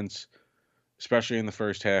moments, especially in the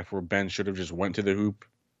first half, where Ben should have just went to the hoop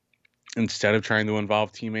instead of trying to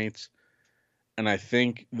involve teammates. And I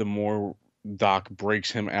think the more Doc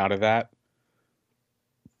breaks him out of that,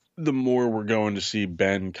 the more we're going to see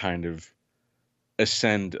Ben kind of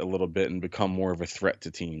ascend a little bit and become more of a threat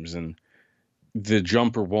to teams. And the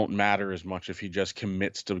jumper won't matter as much if he just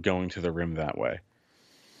commits to going to the rim that way.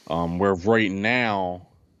 Where right now,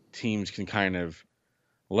 teams can kind of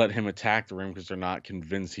let him attack the rim because they're not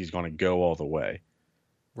convinced he's going to go all the way.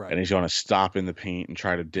 Right. And he's going to stop in the paint and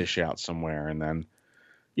try to dish out somewhere. And then,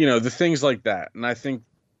 you know, the things like that. And I think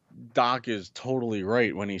Doc is totally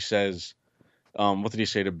right when he says, what did he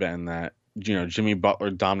say to Ben? That, you know, Jimmy Butler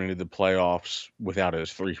dominated the playoffs without his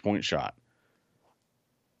 3-point shot.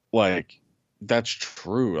 Like, that's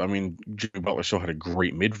true. I mean, Jimmy Butler still had a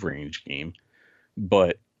great mid-range game,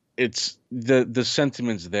 but it's the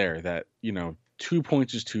sentiment's there that, you know, 2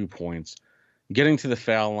 points is 2 points. Getting to the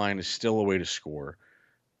foul line is still a way to score.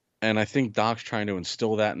 And I think Doc's trying to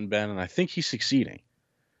instill that in Ben, and I think he's succeeding.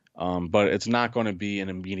 But it's not going to be an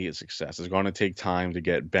immediate success. It's going to take time to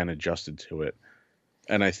get Ben adjusted to it.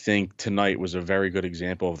 And I think tonight was a very good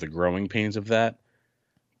example of the growing pains of that.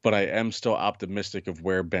 But I am still optimistic of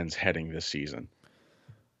where Ben's heading this season.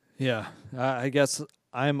 Yeah, I guess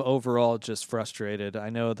I'm overall just frustrated. I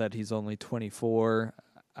know that he's only 24.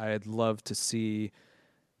 I'd love to see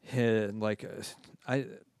him, like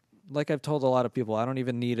I've told a lot of people, I don't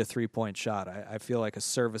even need a 3-point shot. I feel like a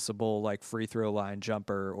serviceable like free throw line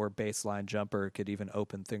jumper or baseline jumper could even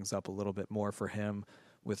open things up a little bit more for him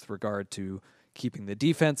with regard to keeping the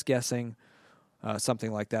defense guessing,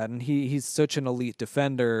 something like that. And he's such an elite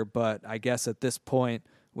defender, but I guess at this point,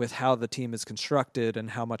 with how the team is constructed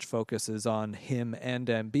and how much focus is on him and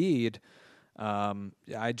Embiid,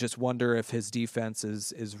 I just wonder if his defense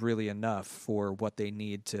is really enough for what they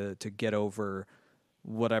need to get over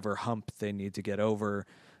whatever hump they need to get over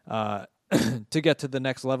to get to the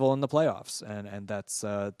next level in the playoffs. And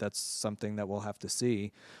that's something that we'll have to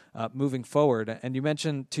see moving forward. And you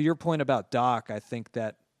mentioned, to your point about Doc, I think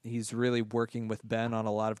that he's really working with Ben on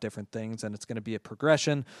a lot of different things, and it's going to be a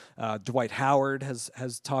progression. Dwight Howard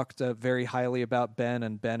has talked very highly about Ben,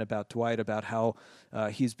 and Ben about Dwight, about how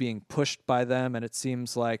he's being pushed by them, and it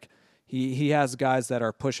seems like he has guys that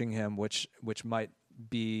are pushing him, which might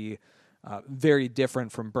be very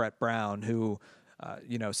different from Brett Brown, who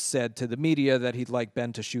said to the media that he'd like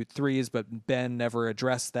Ben to shoot threes, but Ben never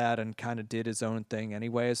addressed that and kind of did his own thing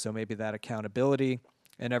anyway. So maybe that accountability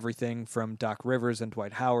and everything from Doc Rivers and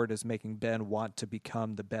Dwight Howard is making Ben want to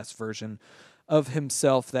become the best version of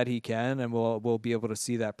himself that he can, and we'll be able to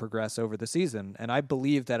see that progress over the season. And I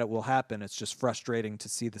believe that it will happen. It's just frustrating to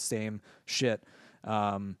see the same shit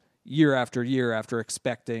year after year after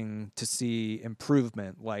expecting to see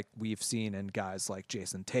improvement like we've seen in guys like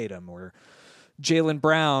Jason Tatum or Jaylen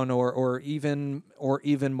Brown or even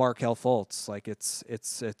Markelle Fultz. Like it's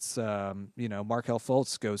Markelle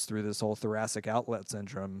Fultz goes through this whole thoracic outlet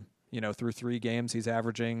syndrome, through 3 games, he's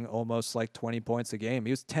averaging almost like 20 points a game.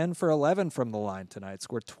 He was 10 for 11 from the line tonight,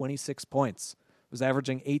 scored 26 points, was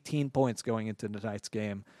averaging 18 points going into tonight's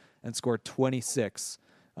game, and scored 26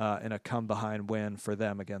 in a come-behind win for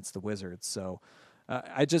them against the Wizards. So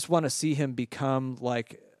I just want to see him become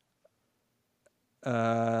like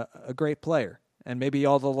a great player. And maybe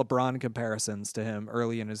all the LeBron comparisons to him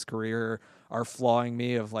early in his career are flawing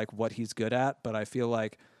me of like what he's good at, but I feel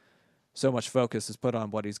like so much focus is put on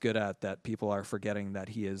what he's good at that people are forgetting that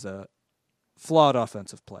he is a flawed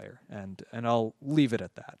offensive player, and I'll leave it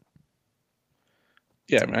at that.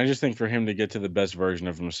 Yeah, I mean, I just think for him to get to the best version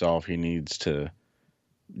of himself, he needs to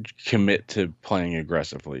commit to playing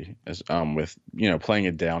aggressively, as with playing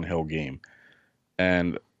a downhill game.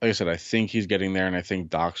 And like I said, I think he's getting there, and I think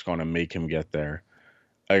Doc's going to make him get there.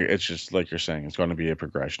 It's just like you're saying, it's going to be a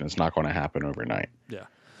progression. It's not going to happen overnight. Yeah,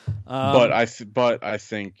 but I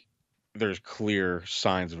think there's clear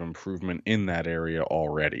signs of improvement in that area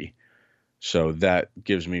already. So that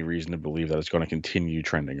gives me reason to believe that it's going to continue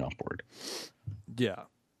trending upward. Yeah.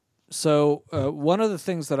 So one of the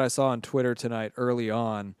things that I saw on Twitter tonight early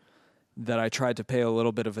on that I tried to pay a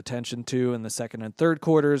little bit of attention to in the second and third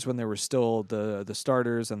quarters when there were still the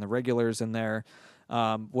starters and the regulars in there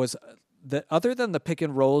was that other than the pick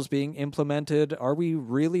and rolls being implemented, are we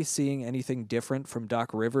really seeing anything different from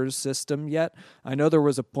Doc Rivers' system yet? I know there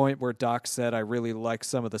was a point where Doc said, I really like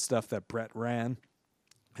some of the stuff that Brett ran.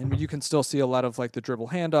 And you can still see a lot of like the dribble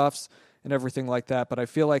handoffs and everything like that, but I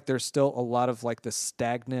feel like there's still a lot of like the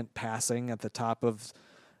stagnant passing at the top of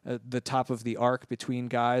the arc between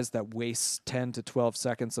guys that wastes 10 to 12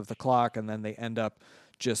 seconds of the clock, and then they end up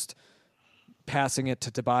just passing it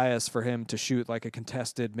to Tobias for him to shoot like a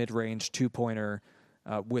contested mid-range 2-pointer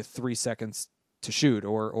with 3 seconds to shoot,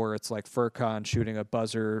 or it's like Furkan shooting a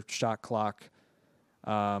buzzer shot clock,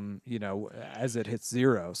 as it hits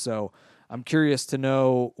 0. So I'm curious to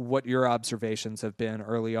know what your observations have been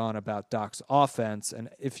early on about Doc's offense, and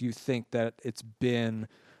if you think that it's been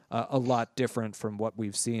a lot different from what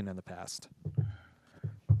we've seen in the past.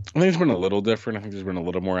 I think it's been a little different. I think there's been a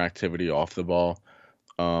little more activity off the ball.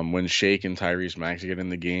 When Shake and Tyrese Maxey get in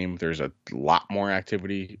the game, there's a lot more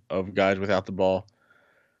activity of guys without the ball.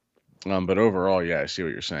 But overall, yeah, I see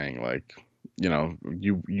what you're saying. Like,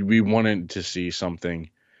 we wanted to see something.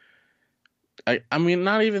 I mean,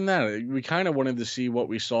 not even that. We kind of wanted to see what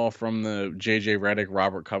we saw from the J.J. Redick,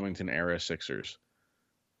 Robert Covington era Sixers.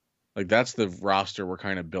 Like, that's the roster we're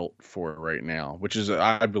kind of built for right now, which is,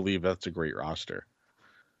 I believe that's a great roster.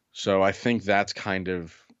 So I think that's kind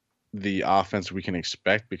of the offense we can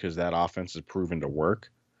expect because that offense is proven to work.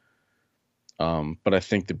 But I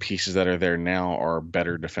think the pieces that are there now are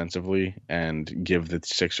better defensively and give the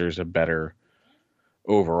Sixers a better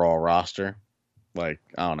overall roster. Like,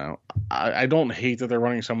 I don't know. I don't hate that they're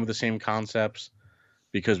running some of the same concepts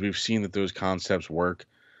because we've seen that those concepts work.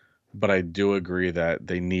 But I do agree that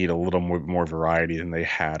they need a little more variety than they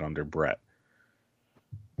had under Brett.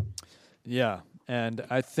 Yeah, and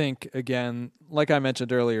I think, again, like I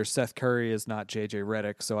mentioned earlier, Seth Curry is not J.J.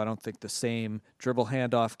 Redick, so I don't think the same dribble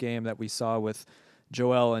handoff game that we saw with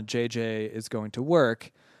Joel and J.J. is going to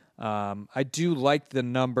work. I do like the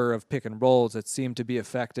number of pick and rolls. It seemed to be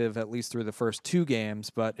effective at least through the first 2 games,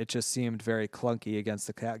 but it just seemed very clunky against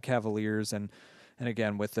the Cavaliers. And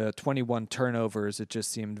again, with the 21 turnovers, it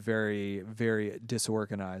just seemed very, very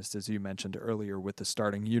disorganized, as you mentioned earlier, with the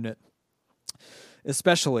starting unit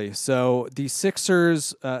especially. So the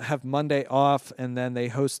Sixers have Monday off, and then they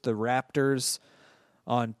host the Raptors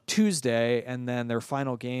on Tuesday, and then their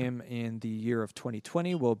final game in the year of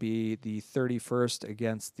 2020 will be the 31st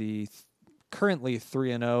against the currently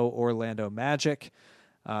 3-0 Orlando Magic.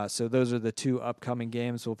 So those are the 2 upcoming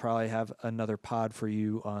games. We'll probably have another pod for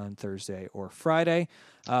you on Thursday or Friday.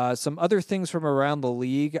 Some other things from around the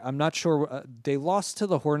league. I'm not sure. They lost to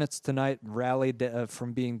the Hornets tonight, rallied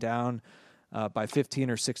from being down by 15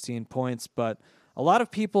 or 16 points, but a lot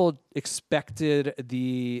of people expected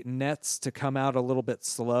the Nets to come out a little bit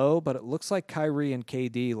slow, but it looks like Kyrie and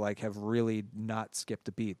KD have really not skipped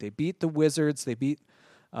a beat. They beat the Wizards. They beat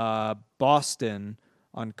Boston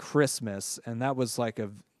on Christmas, and that was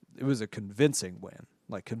it was a convincing win.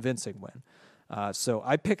 So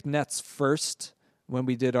I picked Nets first when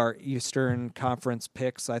we did our Eastern Conference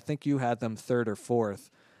picks. I think you had them 3rd or 4th.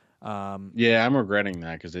 Yeah, I'm regretting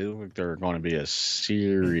that because they look like they're going to be a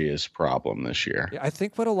serious problem this year. I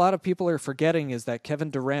think what a lot of people are forgetting is that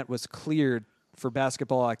Kevin Durant was cleared for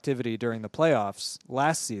basketball activity during the playoffs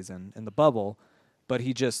last season in the bubble, but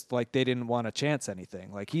he just they didn't want to chance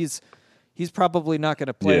anything. he's probably not going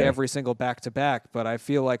to play Yeah. every single back-to-back, but I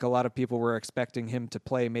feel like a lot of people were expecting him to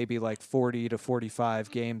play maybe like 40 to 45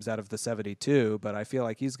 games out of the 72, but I feel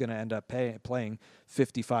like he's going to end up playing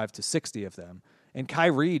 55 to 60 of them. And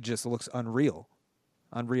Kyrie just looks unreal.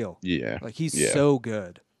 Yeah. Like, he's Yeah. so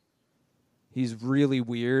good. He's really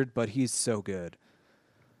weird, but he's so good.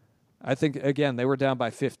 I think, again, they were down by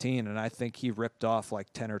 15, and I think he ripped off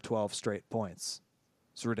like 10 or 12 straight points.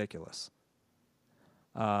 It's ridiculous.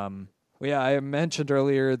 Yeah, I mentioned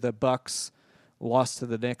earlier the Bucks lost to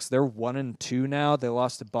the Knicks. They're 1-2 now. They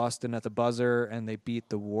lost to Boston at the buzzer, and they beat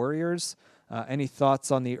the Warriors. Any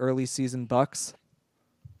thoughts on the early season Bucks?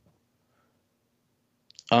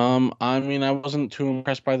 I mean, I wasn't too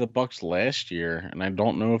impressed by the Bucks last year, and I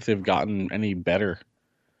don't know if they've gotten any better.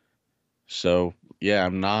 So yeah,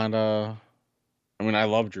 I'm not. I mean, I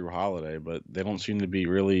love Drew Holiday, but they don't seem to be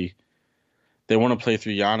really. They want to play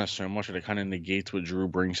through Giannis so much that it kind of negates what Drew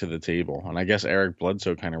brings to the table, and I guess Eric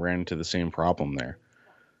Bledsoe kind of ran into the same problem there.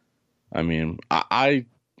 I mean, I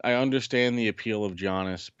understand the appeal of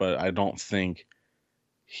Giannis, but I don't think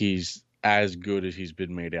he's as good as he's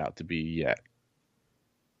been made out to be yet.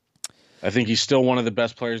 I think he's still one of the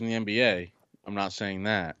best players in the NBA. I'm not saying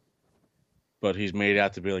that. But he's made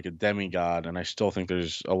out to be like a demigod, and I still think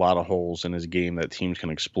there's a lot of holes in his game that teams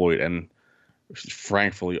can exploit and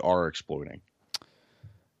frankly are exploiting.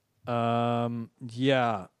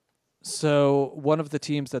 Yeah. So one of the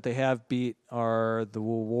teams that they have beat are the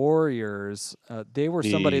Warriors. They were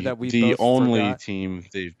somebody that we the both only forgot. team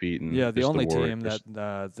they've beaten. Yeah, the is only the team Warriors.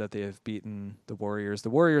 that they have beaten the Warriors. The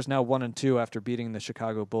Warriors now 1-2 after beating the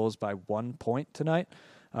Chicago Bulls by 1 point tonight.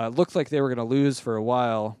 Looked like they were going to lose for a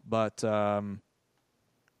while, but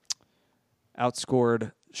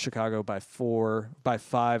outscored Chicago by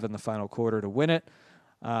 5 in the final quarter to win it.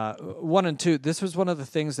 1-2. This was one of the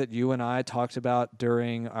things that you and I talked about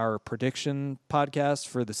during our prediction podcast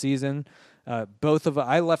for the season. I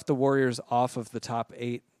left the Warriors off of the top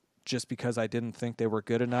 8 just because I didn't think they were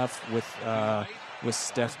good enough with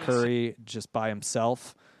Steph Curry just by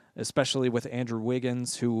himself, especially with Andrew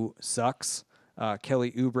Wiggins, who sucks.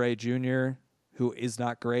 Kelly Oubre Jr., who is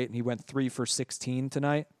not great, and he went 3 for 16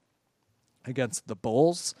 tonight against the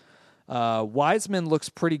Bulls. Wiseman looks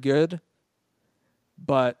pretty good,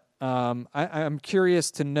 but I'm curious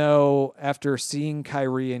to know, after seeing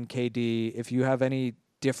Kyrie and KD, if you have any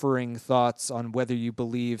differing thoughts on whether you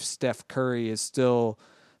believe Steph Curry is still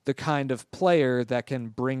the kind of player that can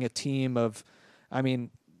bring a team of, I mean,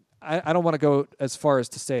 I don't want to go as far as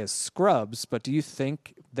to say as scrubs, but do you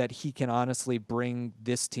think that he can honestly bring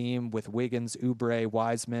this team with Wiggins, Oubre,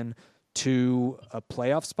 Wiseman to a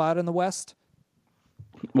playoff spot in the West?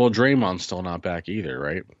 Well, Draymond's still not back either,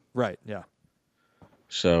 right? Right, yeah.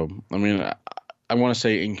 So, I mean, I want to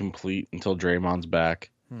say incomplete until Draymond's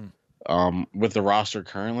back. With the roster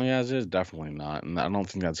currently as is, definitely not, and I don't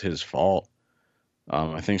think that's his fault.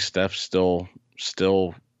 I think Steph's still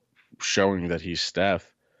showing that he's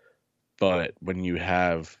Steph, but when you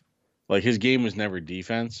have, like, his game was never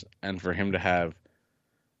defense, and for him to have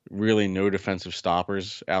really no defensive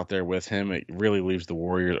stoppers out there with him, it really leaves the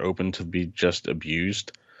Warriors open to be just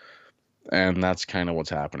abused. And that's kind of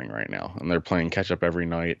what's happening right now. And they're playing catch up every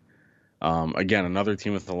night. Again, another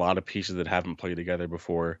team with a lot of pieces that haven't played together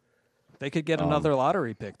before. They could get another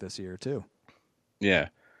lottery pick this year, too. Yeah.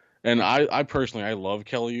 And I personally, I love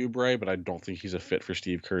Kelly Oubre, but I don't think he's a fit for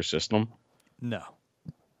Steve Kerr's system. No.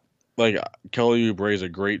 Like, Kelly Oubre is a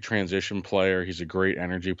great transition player. He's a great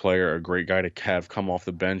energy player, a great guy to have come off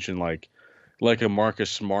the bench, and like a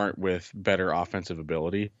Marcus Smart with better offensive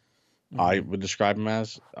ability. I would describe him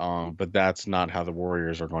as, but that's not how the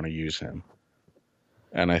Warriors are going to use him.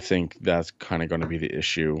 And I think that's kind of going to be the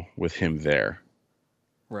issue with him there.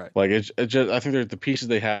 Right. Like, it's just, I think the pieces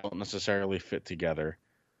they have don't necessarily fit together,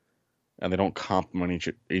 and they don't complement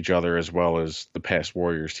each other as well as the past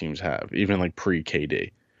Warriors teams have, even like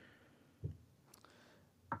pre-KD.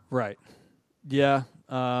 Right. Yeah.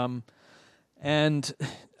 And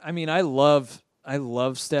I mean, I love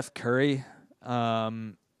Steph Curry.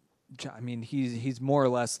 I mean, he's more or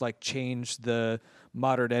less like changed the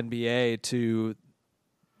modern NBA to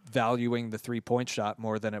valuing the 3-point shot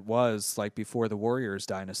more than it was like before the Warriors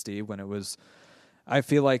dynasty, when it was, I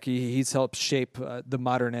feel like he's helped shape the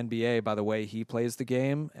modern NBA by the way he plays the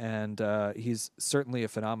game. And he's certainly a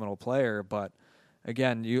phenomenal player. But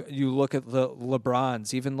again, you look at the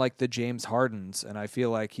LeBrons, even like the James Hardens, and I feel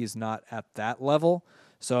like he's not at that level.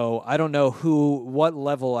 So I don't know what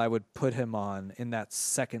level I would put him on in that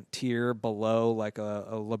second tier below, like a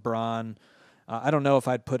LeBron. I don't know if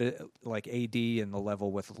I'd put it like AD in the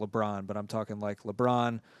level with LeBron, but I'm talking like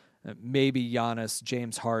LeBron, maybe Giannis,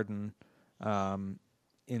 James Harden,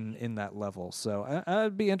 in that level. So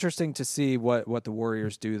it'd be interesting to see what the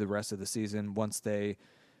Warriors do the rest of the season once they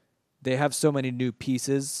have so many new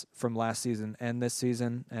pieces from last season and this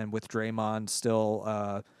season, and with Draymond still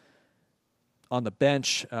on the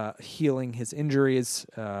bench healing his injuries,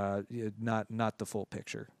 not the full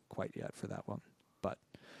picture quite yet for that one. But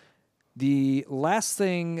the last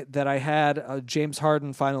thing that I had, James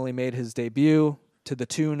Harden finally made his debut to the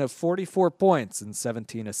tune of 44 points and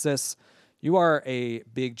 17 assists. You are a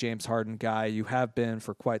big James Harden guy. You have been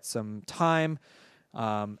for quite some time.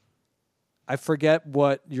 I forget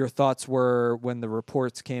what your thoughts were when the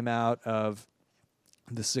reports came out of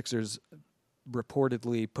the Sixers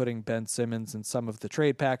reportedly putting Ben Simmons in some of the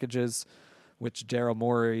trade packages, which Daryl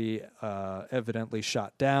Morey evidently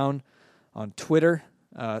shot down on Twitter.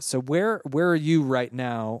 So where are you right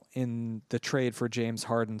now in the trade for James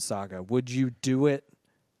Harden saga? Would you do it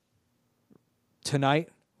tonight?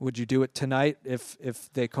 Would you do it tonight if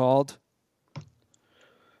they called?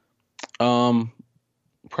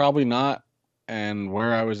 Probably not. And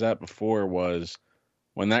where I was at before was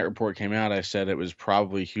when that report came out, I said it was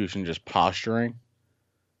probably Houston just posturing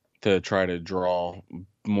to try to draw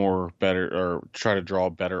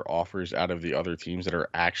better offers out of the other teams that are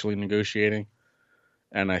actually negotiating.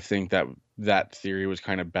 And I think that theory was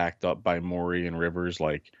kind of backed up by Morey and Rivers,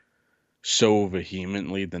 like so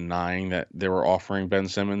vehemently denying that they were offering Ben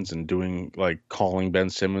Simmons and calling Ben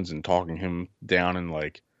Simmons and talking him down and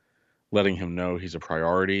like letting him know he's a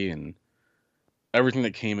priority, and everything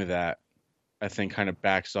that came of that, I think, kind of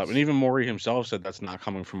backs up. And even Morey himself said that's not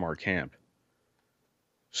coming from our camp.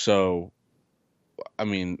 So, I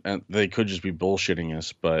mean, they could just be bullshitting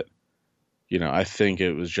us, but I think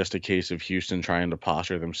it was just a case of Houston trying to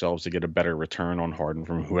posture themselves to get a better return on Harden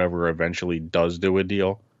from whoever eventually does do a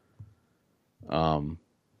deal.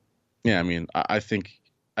 Yeah, I mean, I think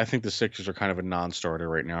the Sixers are kind of a non-starter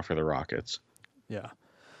right now for the Rockets. Yeah.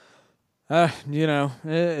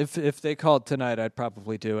 If they called tonight, I'd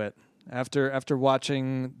probably do it. After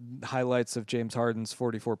watching highlights of James Harden's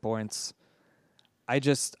 44 points, I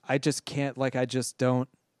just can't, I just don't.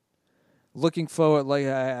 Looking forward,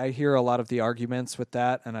 I hear a lot of the arguments with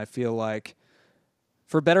that, and I feel like,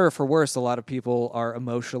 for better or for worse, a lot of people are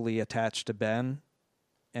emotionally attached to Ben,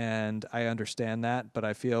 and I understand that, but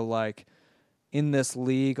I feel like in this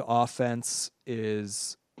league, offense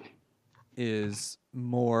is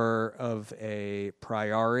more of a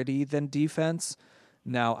priority than defense.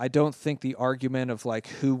 Now, I don't think the argument of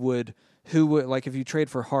who would if you trade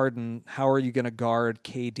for Harden, how are you going to guard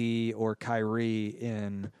KD or Kyrie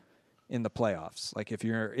in the playoffs? If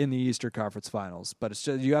you're in the Eastern Conference Finals, but it's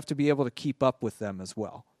just you have to be able to keep up with them as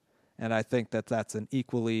well. And I think that's an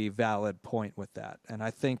equally valid point with that. And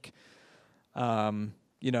I think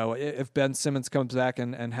if Ben Simmons comes back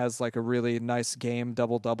and has a really nice game,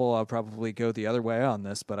 double-double, I'll probably go the other way on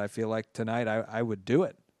this, but I feel like tonight I would do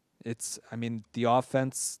it. The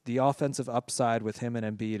offensive upside with him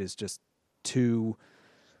and Embiid is just too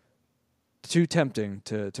tempting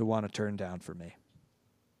to want to turn down for me.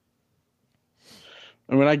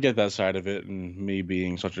 I mean, I get that side of it, and me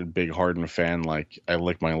being such a big Harden fan, I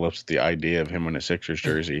lick my lips at the idea of him in a Sixers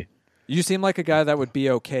jersey. You seem like a guy that would be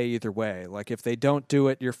okay either way. If they don't do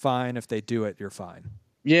it, you're fine. If they do it, you're fine.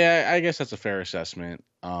 Yeah, I guess that's a fair assessment.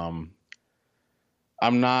 I'm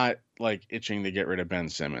not itching to get rid of Ben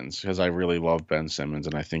Simmons because I really love Ben Simmons,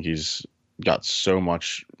 and I think he's got so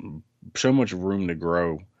much room to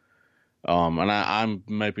grow. And I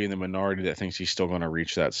might be in the minority that thinks he's still going to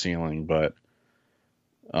reach that ceiling, but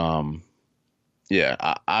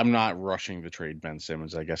yeah, I'm not rushing to trade Ben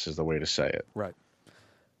Simmons, I guess is the way to say it. Right.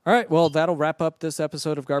 All right, well, that'll wrap up this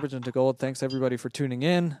episode of Garbage into Gold. Thanks, everybody, for tuning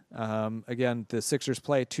in. Again, the Sixers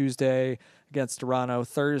play Tuesday against Toronto,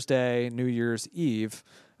 Thursday, New Year's Eve,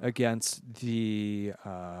 against the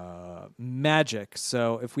Magic.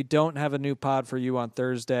 So if we don't have a new pod for you on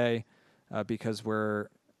Thursday because we're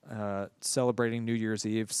celebrating New Year's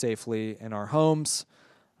Eve safely in our homes,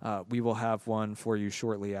 we will have one for you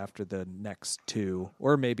shortly after the next 2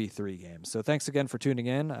 or maybe 3 games. So thanks again for tuning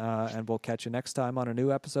in, and we'll catch you next time on a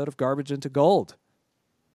new episode of Garbage into Gold.